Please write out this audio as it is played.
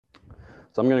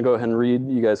So I'm going to go ahead and read.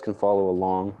 You guys can follow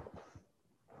along.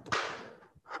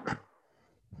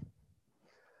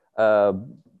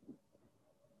 I'm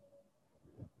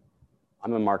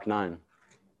in Mark 9.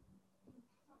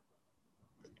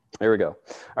 There we go.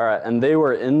 All right. And they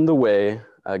were in the way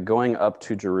going up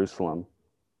to Jerusalem.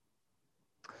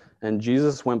 And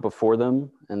Jesus went before them,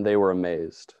 and they were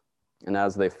amazed. And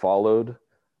as they followed,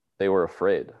 they were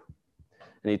afraid.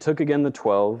 And he took again the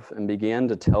 12 and began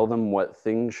to tell them what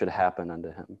things should happen unto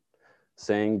him,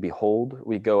 saying, Behold,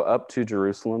 we go up to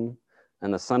Jerusalem,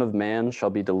 and the Son of Man shall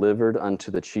be delivered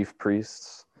unto the chief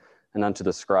priests and unto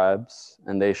the scribes,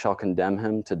 and they shall condemn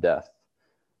him to death,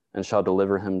 and shall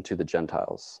deliver him to the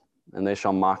Gentiles. And they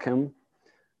shall mock him,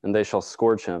 and they shall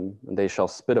scourge him, and they shall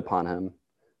spit upon him,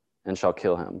 and shall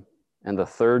kill him. And the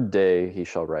third day he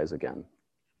shall rise again.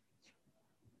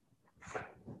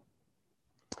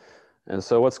 And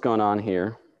so what's going on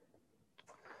here?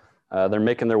 They're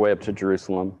making their way up to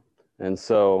Jerusalem. And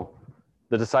so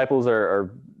the disciples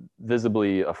are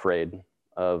visibly afraid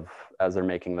as they're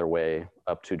making their way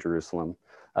up to Jerusalem.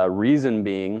 Reason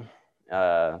being,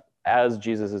 as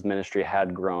Jesus' ministry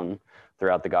had grown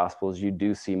throughout the Gospels, you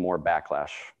do see more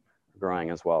backlash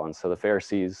growing as well. And so the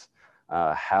Pharisees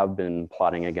have been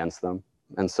plotting against them.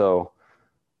 And so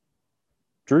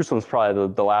Jerusalem's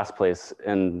probably the last place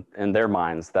in their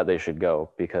minds that they should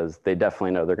go, because they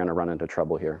definitely know they're going to run into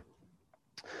trouble here.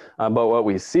 But what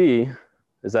we see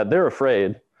is that they're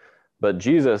afraid, but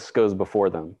Jesus goes before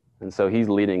them. And so he's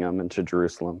leading them into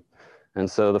Jerusalem. And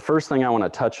so the first thing I want to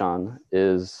touch on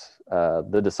is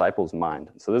the disciples' mind.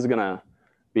 So this is going to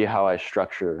be how I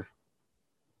structure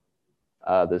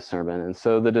this sermon. And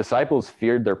so the disciples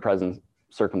feared their present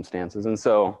circumstances. And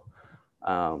so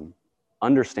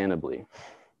understandably,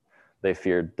 they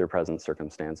feared their present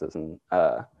circumstances. And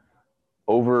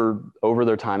over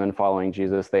their time in following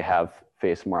Jesus, they have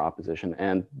faced more opposition.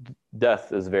 And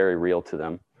death is very real to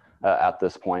them at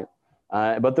this point.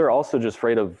 But they're also just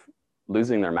afraid of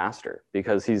losing their master,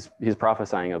 because he's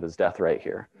prophesying of his death right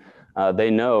here. They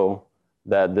know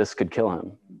that this could kill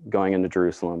him going into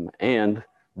Jerusalem, and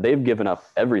they've given up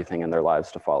everything in their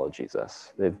lives to follow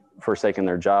Jesus. They've forsaken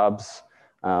their jobs,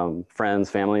 friends,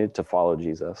 family, to follow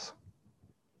Jesus.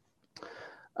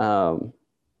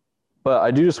 But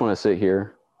I do just want to sit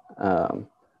here and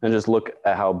just look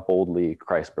at how boldly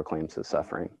Christ proclaims his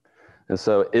suffering. And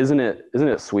so isn't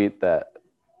it sweet that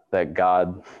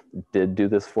God did do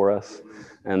this for us,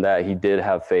 and that he did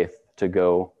have faith to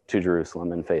go to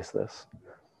Jerusalem and face this.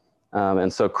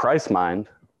 And so Christ's mind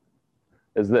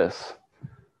is this: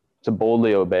 to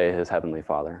boldly obey his heavenly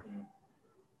Father.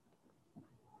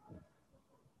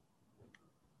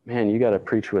 Man, you got to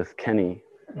preach with Kenny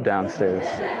downstairs.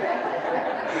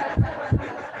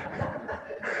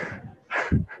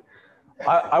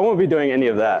 I won't be doing any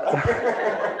of that.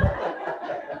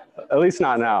 At least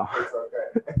not now.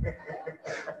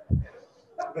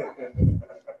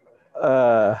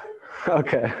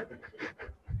 Okay.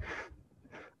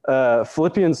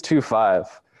 Philippians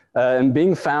 2:5. And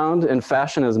being found in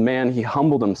fashion as man, he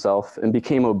humbled himself and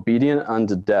became obedient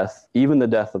unto death, even the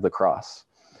death of the cross.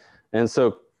 And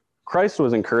so Christ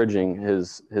was encouraging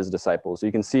his disciples.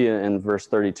 You can see in verse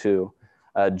 32,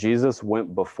 Jesus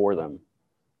went before them,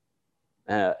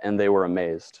 and they were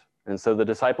amazed. And so the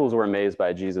disciples were amazed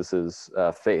by Jesus's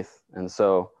faith. And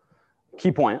so,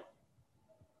 key point: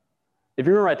 if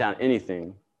you're going to write down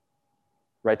anything,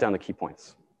 write down the key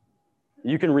points.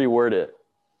 You can reword it,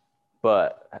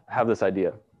 but have this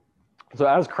idea. So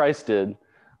as Christ did,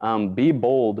 be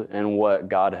bold in what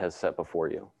God has set before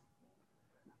you.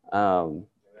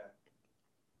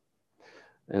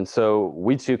 And so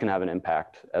we too can have an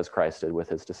impact as Christ did with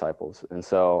his disciples. And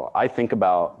so I think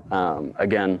about,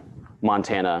 again,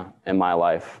 Montana in my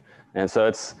life. And so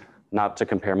it's not to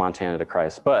compare Montana to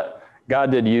Christ, but God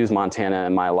did use Montana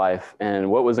in my life. And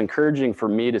what was encouraging for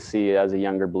me to see as a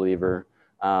younger believer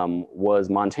was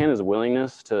Montana's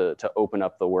willingness to open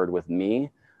up the word with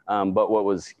me. But what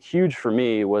was huge for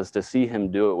me was to see him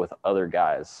do it with other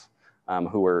guys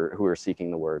who were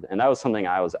seeking the word. And that was something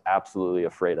I was absolutely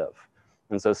afraid of.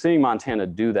 And so seeing Montana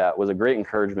do that was a great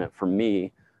encouragement for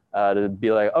me to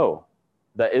be like, oh,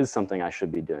 that is something I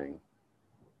should be doing.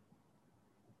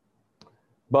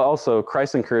 But also,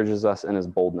 Christ encourages us in his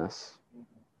boldness.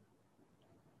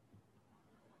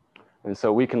 And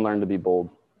so we can learn to be bold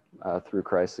through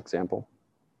Christ's example.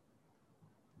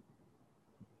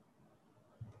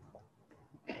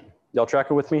 Y'all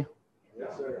tracking with me?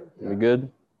 Yes, sir. We good?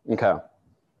 Okay.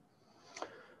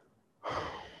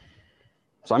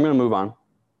 So I'm going to move on.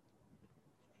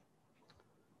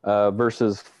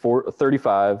 Verses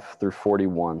 35 through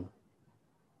 41.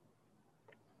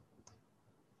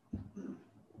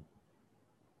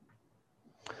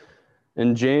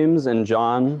 And James and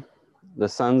John, the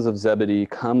sons of Zebedee,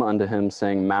 come unto him,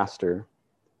 saying, Master,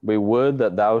 we would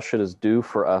that thou shouldest do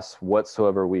for us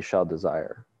whatsoever we shall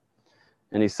desire.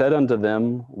 And he said unto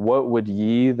them, What would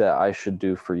ye that I should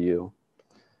do for you?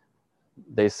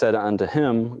 They said unto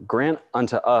him, Grant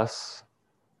unto us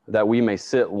that we may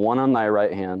sit one on thy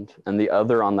right hand, and the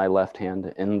other on thy left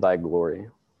hand, in thy glory.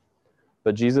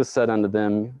 But Jesus said unto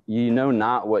them, Ye know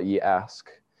not what ye ask.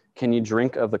 Can ye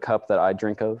drink of the cup that I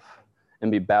drink of,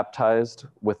 and be baptized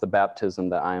with the baptism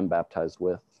that I am baptized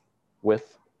with?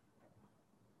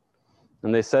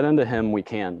 And they said unto him, We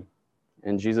can.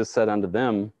 And Jesus said unto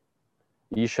them,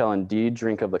 Ye shall indeed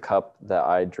drink of the cup that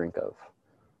I drink of,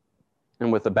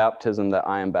 and with the baptism that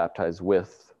I am baptized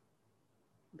with.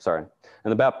 Sorry.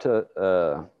 And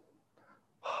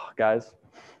guys,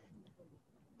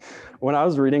 when I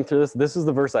was reading through this is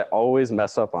the verse I always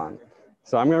mess up on.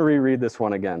 So I'm going to reread this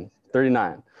one again.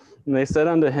 39. And they said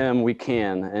unto him, We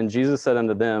can. And Jesus said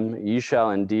unto them, Ye shall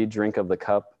indeed drink of the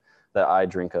cup that I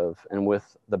drink of, and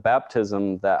with the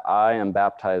baptism that I am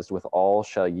baptized withal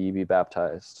shall ye be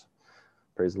baptized.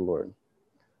 Praise the Lord.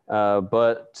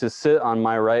 But to sit on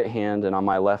my right hand and on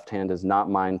my left hand is not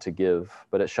mine to give,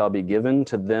 but it shall be given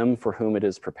to them for whom it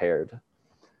is prepared.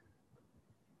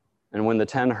 And when the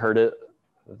 10 heard it,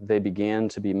 they began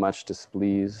to be much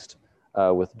displeased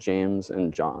with James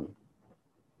and John.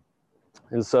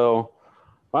 And so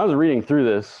when I was reading through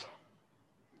this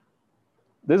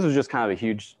was just kind of a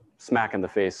huge smack in the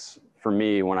face for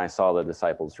me when I saw the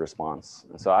disciples' response.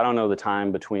 And so I don't know the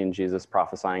time between Jesus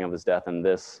prophesying of his death and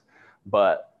this,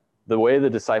 but the way the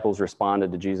disciples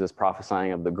responded to Jesus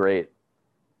prophesying of the great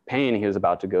pain he was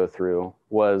about to go through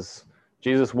was,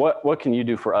 Jesus, what can you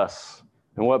do for us?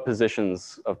 And what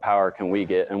positions of power can we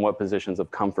get? And what positions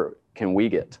of comfort can we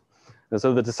get? And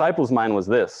so the disciples' mind was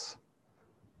this.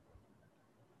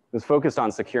 It was focused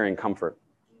on securing comfort.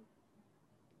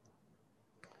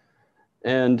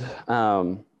 And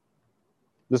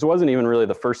this wasn't even really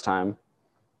the first time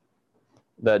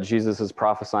that Jesus'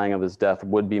 prophesying of his death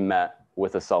would be met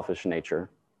with a selfish nature.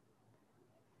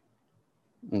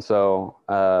 And so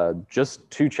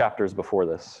just 2 chapters before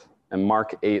this, in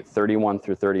Mark 8, 31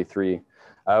 through 33,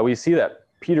 we see that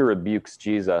Peter rebukes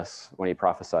Jesus when he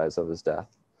prophesies of his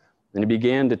death. And he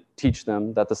began to teach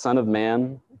them that the Son of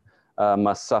Man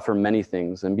must suffer many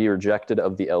things and be rejected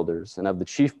of the elders and of the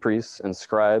chief priests and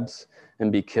scribes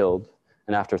and be killed,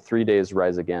 and after 3 days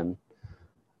rise again.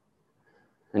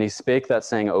 And he spake that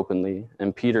saying openly,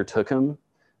 and Peter took him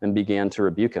and began to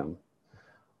rebuke him.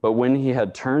 But when he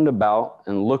had turned about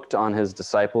and looked on his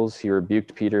disciples, he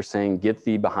rebuked Peter, saying, Get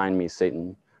thee behind me,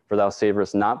 Satan, for thou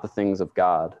savorest not the things of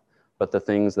God, but the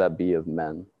things that be of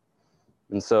men.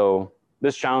 And so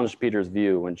this challenged Peter's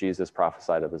view when Jesus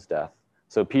prophesied of his death.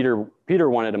 So Peter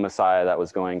wanted a Messiah that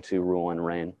was going to rule and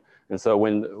reign. And so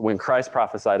when Christ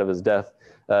prophesied of his death,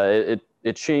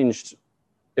 it changed,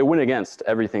 it went against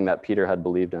everything that Peter had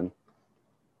believed in.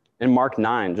 In Mark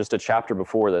 9, just a chapter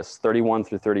before this, 31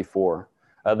 through 34,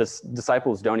 the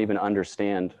disciples don't even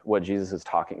understand what Jesus is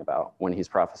talking about when he's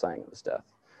prophesying of his death.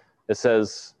 It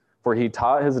says, For he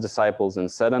taught his disciples and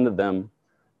said unto them,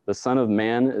 The Son of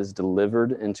Man is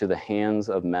delivered into the hands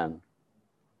of men,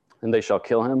 and they shall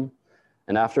kill him,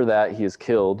 and after that he is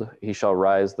killed, he shall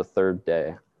rise the 3rd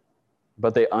day.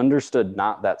 But they understood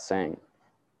not that saying,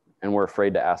 and were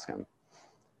afraid to ask him.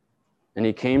 And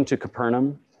he came to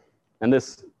Capernaum, and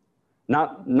this,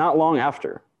 not long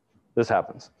after this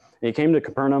happens. And he came to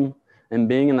Capernaum, and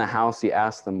being in the house, he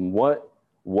asked them, What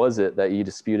was it that ye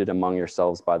disputed among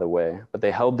yourselves by the way? But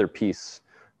they held their peace,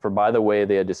 for by the way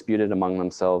they had disputed among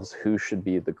themselves who should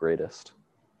be the greatest.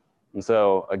 And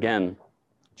so, again,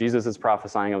 Jesus is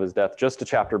prophesying of his death just a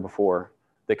chapter before.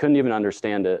 They couldn't even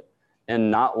understand it.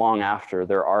 And not long after,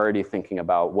 they're already thinking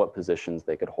about what positions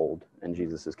they could hold in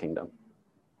Jesus' kingdom.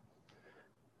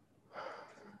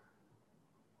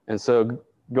 And so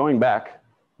going back,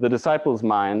 the disciples'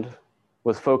 mind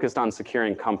was focused on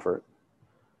securing comfort.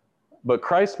 But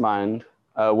Christ's mind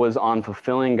was on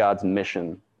fulfilling God's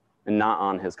mission and not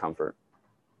on his comfort.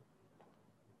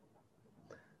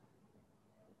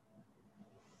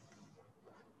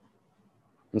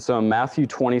 And so in Matthew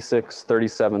 26,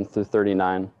 37 through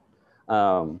 39,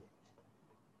 so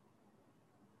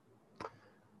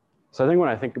I think when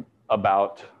I think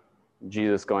about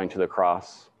Jesus going to the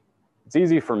cross, it's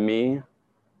easy for me,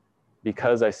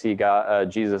 because I see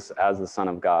Jesus as the Son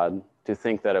of God, to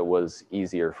think that it was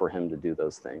easier for him to do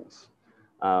those things.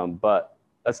 But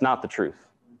that's not the truth.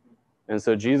 And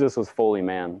so Jesus was fully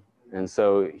man. And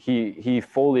so he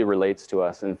fully relates to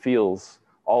us and feels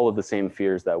all of the same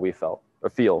fears that we felt or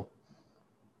feel.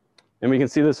 And we can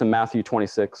see this in Matthew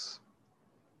 26,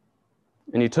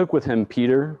 And he took with him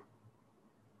Peter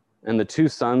and the two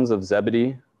sons of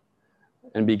Zebedee,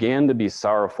 and began to be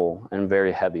sorrowful and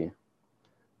very heavy.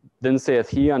 Then saith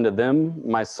he unto them,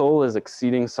 My soul is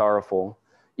exceeding sorrowful,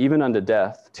 even unto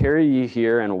death. Tarry ye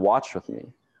here and watch with me.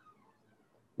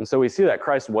 And so we see that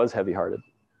Christ was heavy-hearted.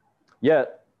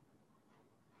 Yet,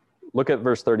 look at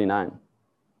verse 39.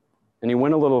 And he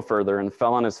went a little further and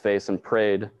fell on his face and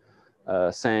prayed,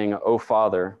 saying, O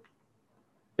Father,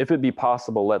 if it be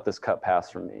possible, let this cup pass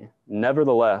from me.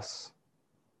 Nevertheless,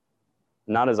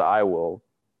 not as I will,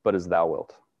 but as thou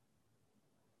wilt.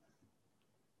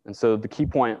 And so the key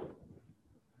point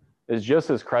is, just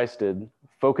as Christ did,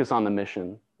 focus on the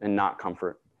mission and not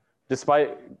comfort.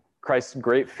 Despite Christ's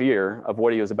great fear of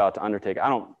what he was about to undertake, I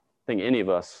don't think any of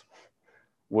us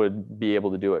would be able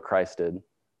to do what Christ did.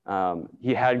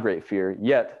 He had great fear,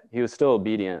 yet he was still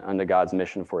obedient unto God's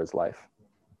mission for his life.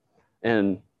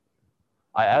 And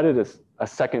I added a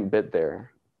second bit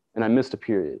there, and I missed a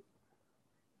period.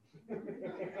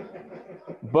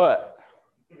 But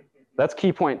that's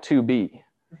key point 2B.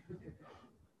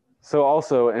 So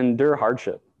also endure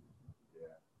hardship.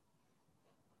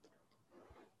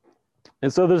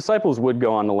 And so the disciples would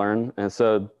go on to learn. And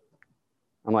so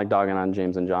I'm like dogging on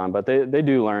James and John, but they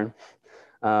do learn.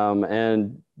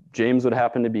 And James would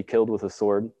happen to be killed with a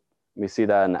sword. We see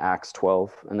that in Acts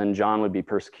 12. And then John would be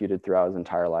persecuted throughout his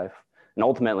entire life and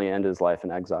ultimately end his life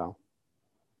in exile.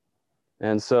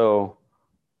 And so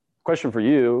question for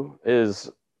you is,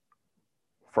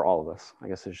 for all of us, I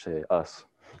guess I should say us,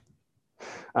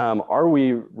 are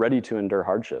we ready to endure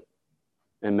hardship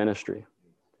in ministry?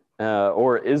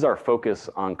 Or is our focus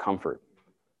on comfort?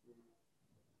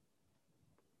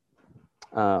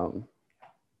 All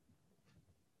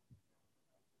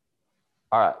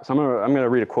right, so I'm gonna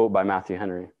read a quote by Matthew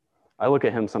Henry. I look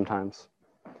at him sometimes.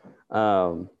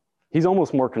 He's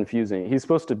almost more confusing. He's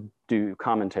supposed to do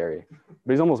commentary,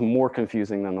 but he's almost more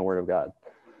confusing than the Word of God.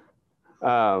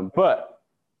 But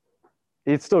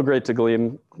it's still great to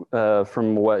glean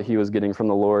from what he was getting from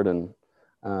the Lord, and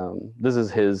this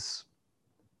is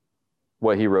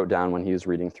what he wrote down when he was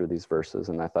reading through these verses,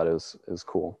 and I thought it was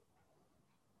cool.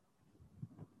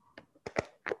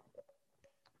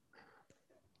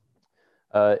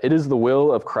 It is the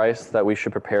will of Christ that we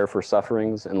should prepare for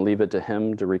sufferings and leave it to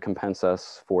him to recompense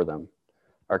us for them.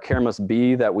 Our care must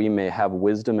be that we may have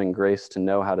wisdom and grace to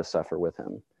know how to suffer with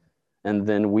him, and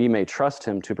then we may trust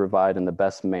him to provide in the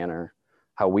best manner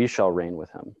how we shall reign with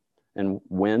him, and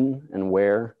when and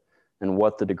where and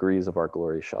what the degrees of our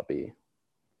glory shall be.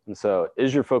 And so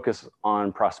is your focus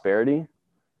on prosperity,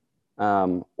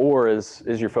 or is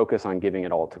your focus on giving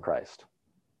it all to Christ?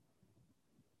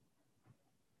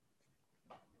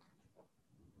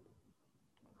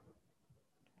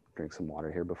 Drink some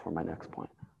water here before my next point.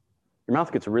 Your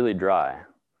mouth gets really dry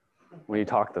when you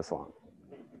talk this long.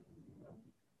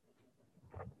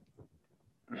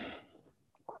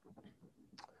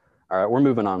 All right, we're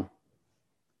moving on.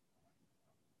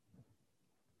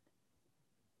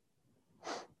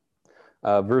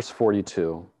 Verse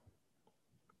 42.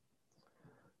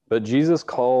 But Jesus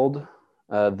called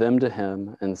them to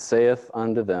him and saith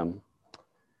unto them,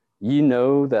 Ye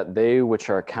know that they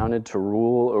which are accounted to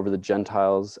rule over the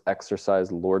Gentiles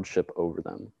exercise lordship over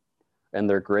them, and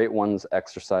their great ones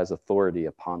exercise authority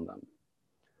upon them.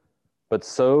 But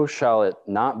so shall it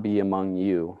not be among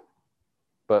you,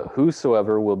 but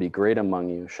whosoever will be great among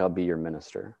you shall be your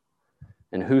minister,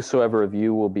 and whosoever of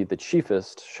you will be the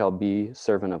chiefest shall be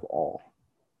servant of all.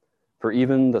 For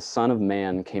even the Son of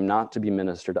Man came not to be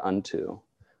ministered unto,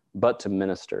 but to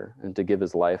minister, and to give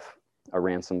his life a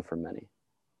ransom for many.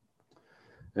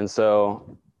 And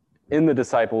so in the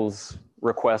disciples'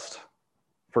 request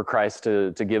for Christ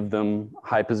to give them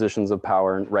high positions of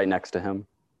power right next to him,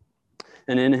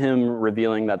 and in him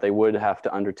revealing that they would have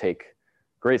to undertake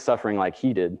great suffering like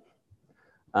he did,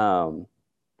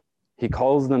 he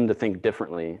calls them to think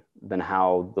differently than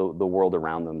how the world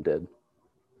around them did.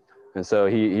 And so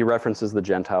he references the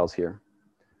Gentiles here.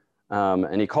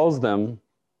 And he calls them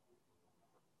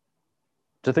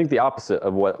to think the opposite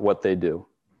of what they do,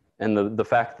 and the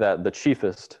fact that the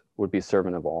chiefest would be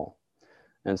servant of all.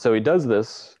 And so he does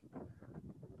this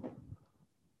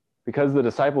because the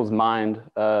disciples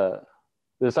modeled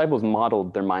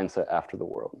their mindset after the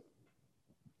world.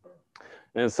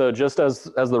 And so just as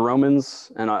the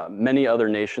Romans and many other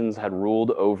nations had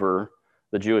ruled over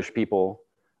the Jewish people,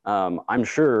 I'm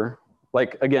sure,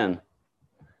 again,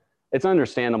 it's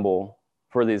understandable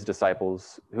for these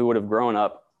disciples who would have grown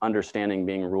up understanding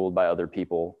being ruled by other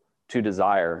people to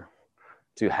desire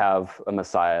to have a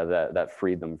Messiah that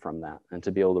freed them from that and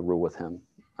to be able to rule with him.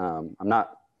 I'm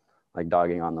not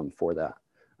dogging on them for that.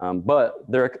 But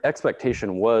their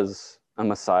expectation was a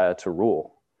Messiah to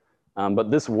rule.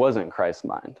 But this wasn't Christ's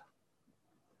mind.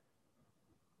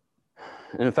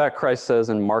 And in fact, Christ says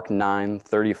in Mark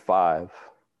 9:35,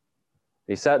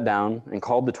 he sat down and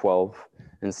called the 12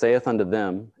 and saith unto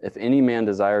them, if any man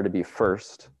desire to be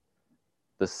first,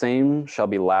 the same shall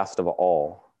be last of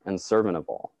all and servant of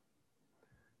all.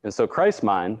 And so Christ's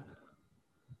mind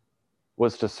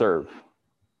was to serve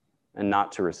and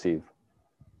not to receive.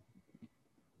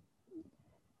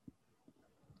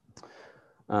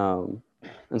 And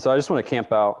so I just want to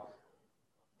camp out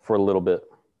for a little bit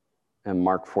in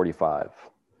Mark 45,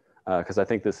 because I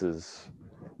think this is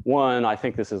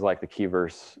like the key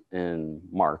verse in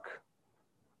Mark.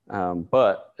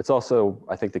 But it's also,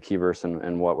 I think, the key verse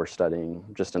in what we're studying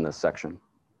just in this section.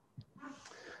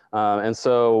 And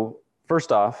so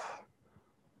first off,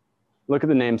 look at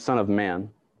the name Son of Man.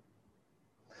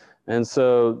 And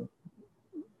so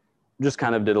just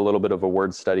kind of did a little bit of a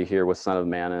word study here with Son of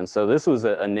Man. And so this was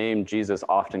a name Jesus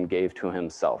often gave to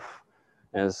himself.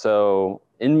 And so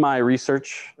in my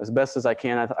research, as best as I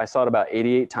can, I saw it about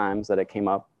 88 times that it came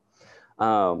up.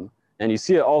 And you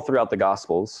see it all throughout the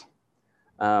Gospels.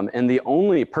 And the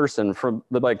only person, from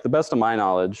the best of my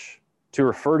knowledge, to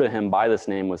refer to him by this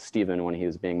name was Stephen when he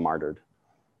was being martyred.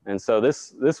 And so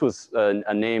this was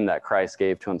a name that Christ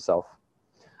gave to himself.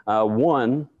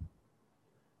 One,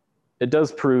 it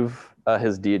does prove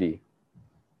his deity.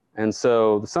 And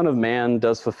so the Son of Man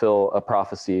does fulfill a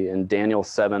prophecy in Daniel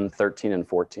 7:13 and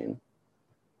 14.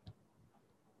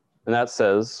 And that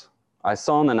says, I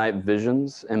saw in the night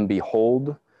visions, and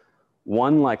behold,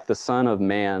 one like the Son of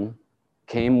Man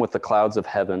came with the clouds of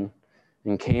heaven,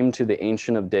 and came to the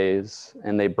Ancient of Days,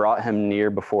 and they brought him near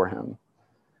before him.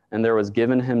 And there was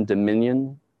given him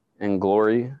dominion and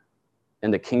glory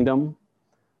and a kingdom,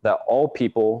 that all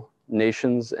people,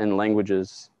 nations, and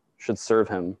languages should serve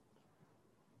him.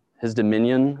 His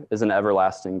dominion is an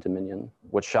everlasting dominion,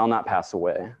 which shall not pass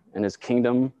away, and his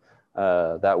kingdom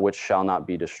that which shall not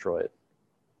be destroyed.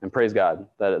 And praise God,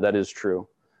 that is true.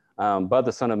 But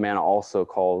the Son of Man also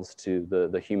calls to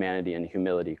the humanity and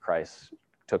humility Christ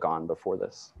took on before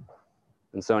this.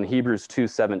 And so in Hebrews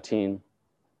 2:17,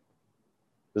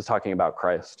 this is talking about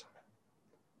Christ.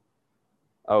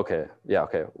 Okay.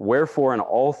 Wherefore in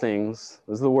all things,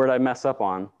 this is the word I mess up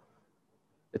on.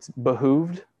 It's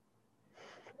behooved.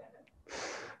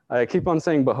 I keep on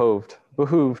saying behooved.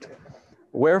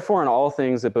 Wherefore in all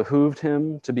things it behooved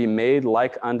him to be made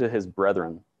like unto his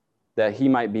brethren, that he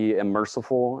might be a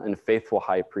merciful and faithful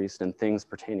high priest in things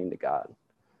pertaining to God,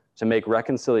 to make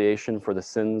reconciliation for the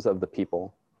sins of the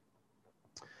people.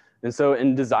 And so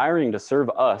in desiring to serve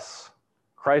us,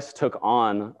 Christ took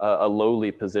on a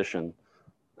lowly position.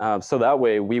 So that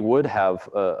way we would have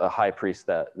a high priest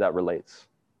that relates.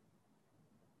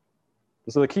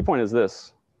 And so the key point is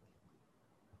this.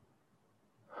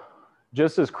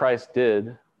 Just as Christ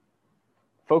did,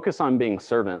 focus on being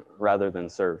servant rather than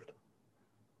served.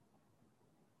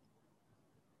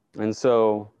 And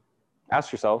so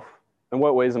ask yourself, in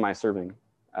what ways am I serving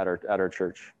at our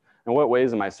church? In what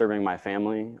ways am I serving my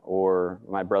family or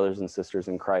my brothers and sisters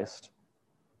in Christ?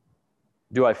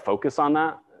 Do I focus on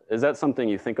that? Is that something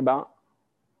you think about?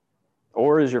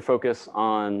 Or is your focus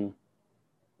on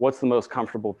what's the most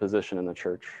comfortable position in the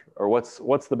church? Or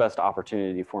what's the best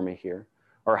opportunity for me here?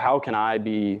 Or how can I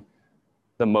be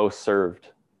the most served?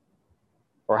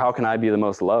 Or how can I be the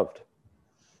most loved?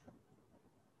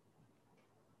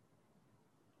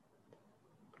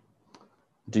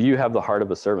 Do you have the heart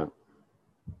of a servant?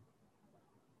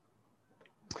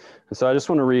 And so I just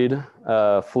want to read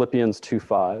Philippians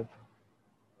 2:5.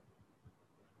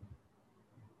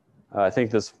 I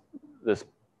think this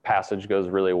passage goes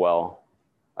really well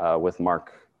with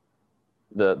Mark,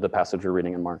 the passage we're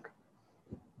reading in Mark.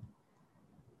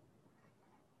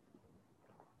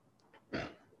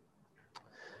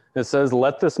 It says,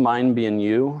 let this mind be in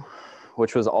you,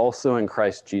 which was also in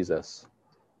Christ Jesus,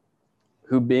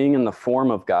 who being in the form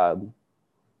of God,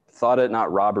 thought it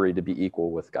not robbery to be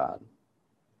equal with God,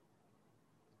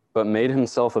 but made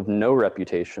himself of no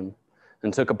reputation,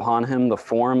 and took upon him the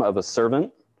form of a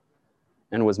servant,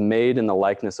 and was made in the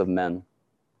likeness of men.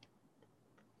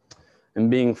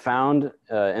 And being found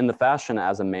in the fashion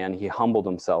as a man, he humbled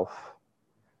himself,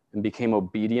 and became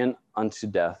obedient unto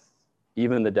death,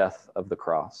 even the death of the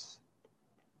cross.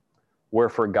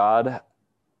 Wherefore God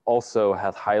also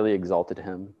hath highly exalted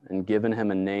him, and given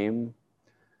him a name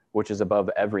which is above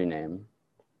every name,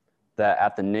 that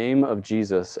at the name of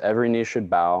Jesus every knee should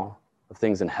bow, of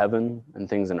things in heaven, and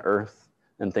things in earth,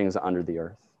 and things under the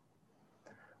earth.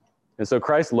 And so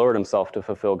Christ lowered himself to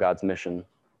fulfill God's mission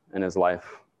in his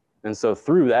life. And so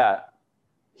through that,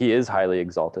 he is highly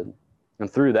exalted. And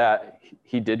through that,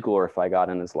 he did glorify God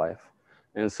in his life.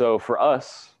 And so for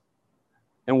us,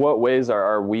 in what ways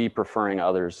are we preferring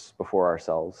others before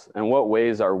ourselves? In what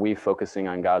ways are we focusing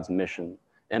on God's mission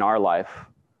in our life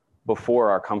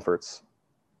before our comforts?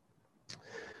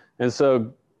 And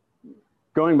so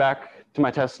going back to my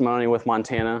testimony with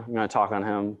Montana, I'm going to talk on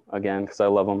him again because I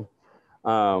love him.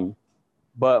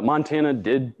 But Montana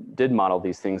did model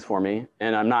these things for me.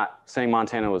 And I'm not saying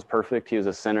Montana was perfect. He was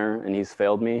a sinner and he's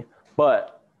failed me.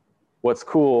 But what's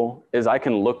cool is I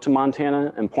can look to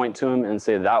Montana and point to him and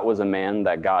say, that was a man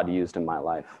that God used in my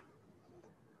life.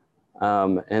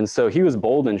 And so he was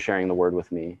bold in sharing the word with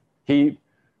me. He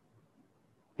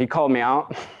called me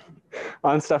out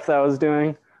on stuff that I was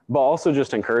doing, but also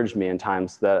just encouraged me in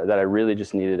times that I really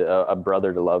just needed a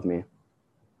brother to love me.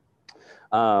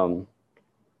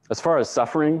 As far as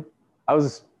suffering, I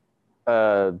was,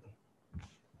 I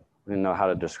didn't know how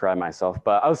to describe myself,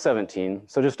 but I was 17.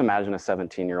 So just imagine a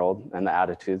 17-year-old and the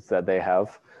attitudes that they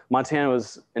have. Montana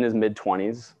was in his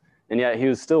mid-20s, and yet he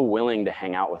was still willing to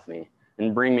hang out with me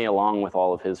and bring me along with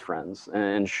all of his friends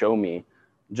and show me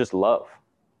just love.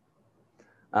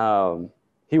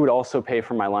 He would also pay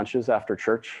for my lunches after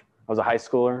church. I was a high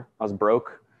schooler. I was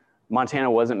broke.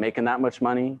 Montana wasn't making that much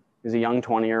money. He was a young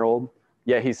 20-year-old.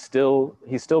 Yet he still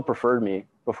preferred me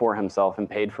before himself and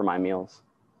paid for my meals.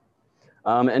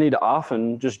 And he'd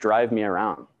often just drive me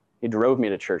around. He drove me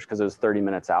to church because it was 30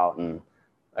 minutes out. And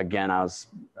again, I was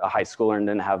a high schooler and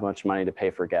didn't have much money to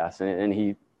pay for gas. And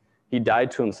he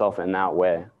died to himself in that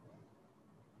way.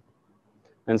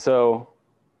 And so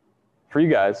for you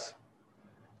guys,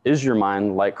 is your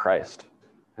mind like Christ?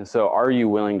 And so are you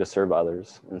willing to serve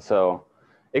others? And so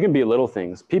it can be little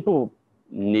things. People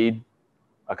need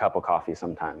a cup of coffee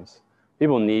sometimes.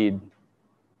 People need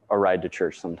a ride to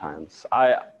church sometimes.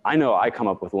 I know I come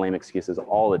up with lame excuses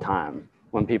all the time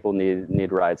when people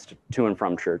need rides to and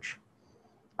from church.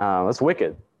 That's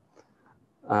wicked.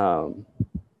 Yeah.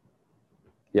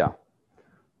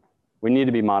 We need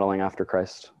to be modeling after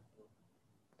Christ.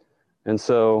 And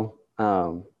so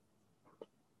I'm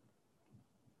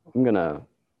going to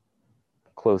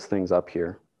close things up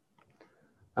here.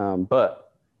 But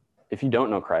if you don't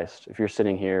know Christ, if you're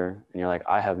sitting here and you're like,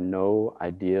 I have no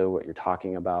idea what you're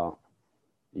talking about,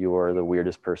 you are the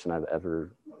weirdest person I've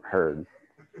ever heard.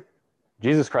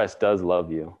 Jesus Christ does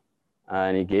love you,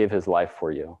 and he gave his life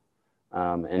for you,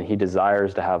 and he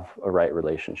desires to have a right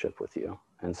relationship with you.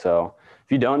 And so if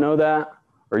you don't know that,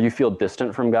 or you feel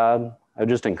distant from God, I would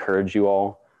just encourage you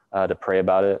all to pray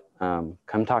about it.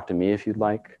 Come talk to me if you'd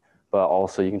like, but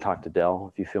also you can talk to Dell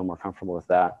if you feel more comfortable with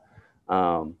that.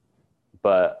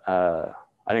 But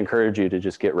I'd encourage you to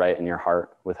just get right in your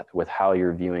heart with how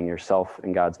you're viewing yourself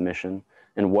and God's mission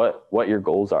and what your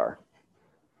goals are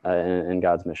in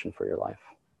God's mission for your life.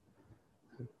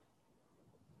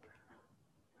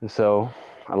 And so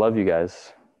I love you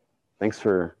guys. Thanks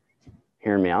for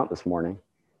hearing me out this morning.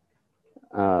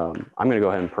 I'm going to go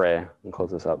ahead and pray and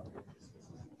close this up.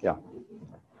 Yeah.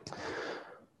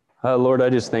 Lord,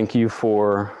 I just thank you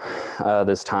for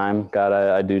this time. God,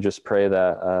 I do just pray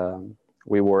that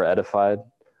we were edified,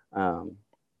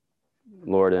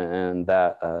 Lord, and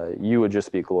that you would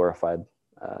just be glorified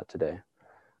today.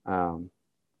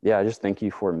 Yeah, I just thank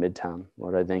you for Midtown.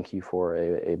 Lord, I thank you for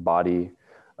a body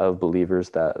of believers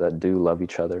that do love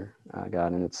each other,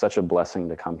 God, and it's such a blessing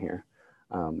to come here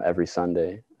every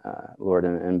Sunday, Lord,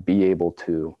 and be able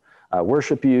to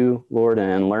worship you, Lord,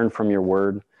 and learn from your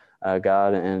word,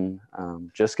 God, and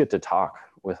just get to talk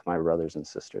with my brothers and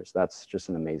sisters. That's just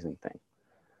an amazing thing.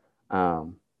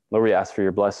 Lord, we ask for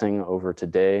your blessing over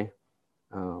today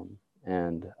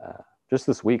and just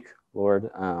this week, Lord.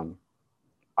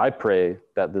 I pray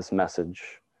that this message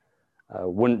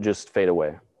wouldn't just fade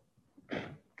away.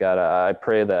 God, I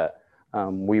pray that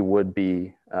we would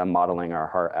be modeling our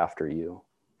heart after you,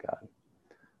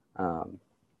 God.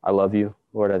 I love you,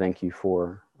 Lord. I thank you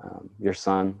for your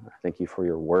son. I thank you for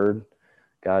your word.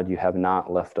 God, you have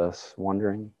not left us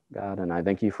wandering, God, and I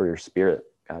thank you for your spirit.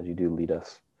 God, you do lead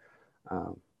us.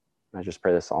 I just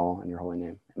pray this all in your holy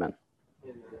name. Amen.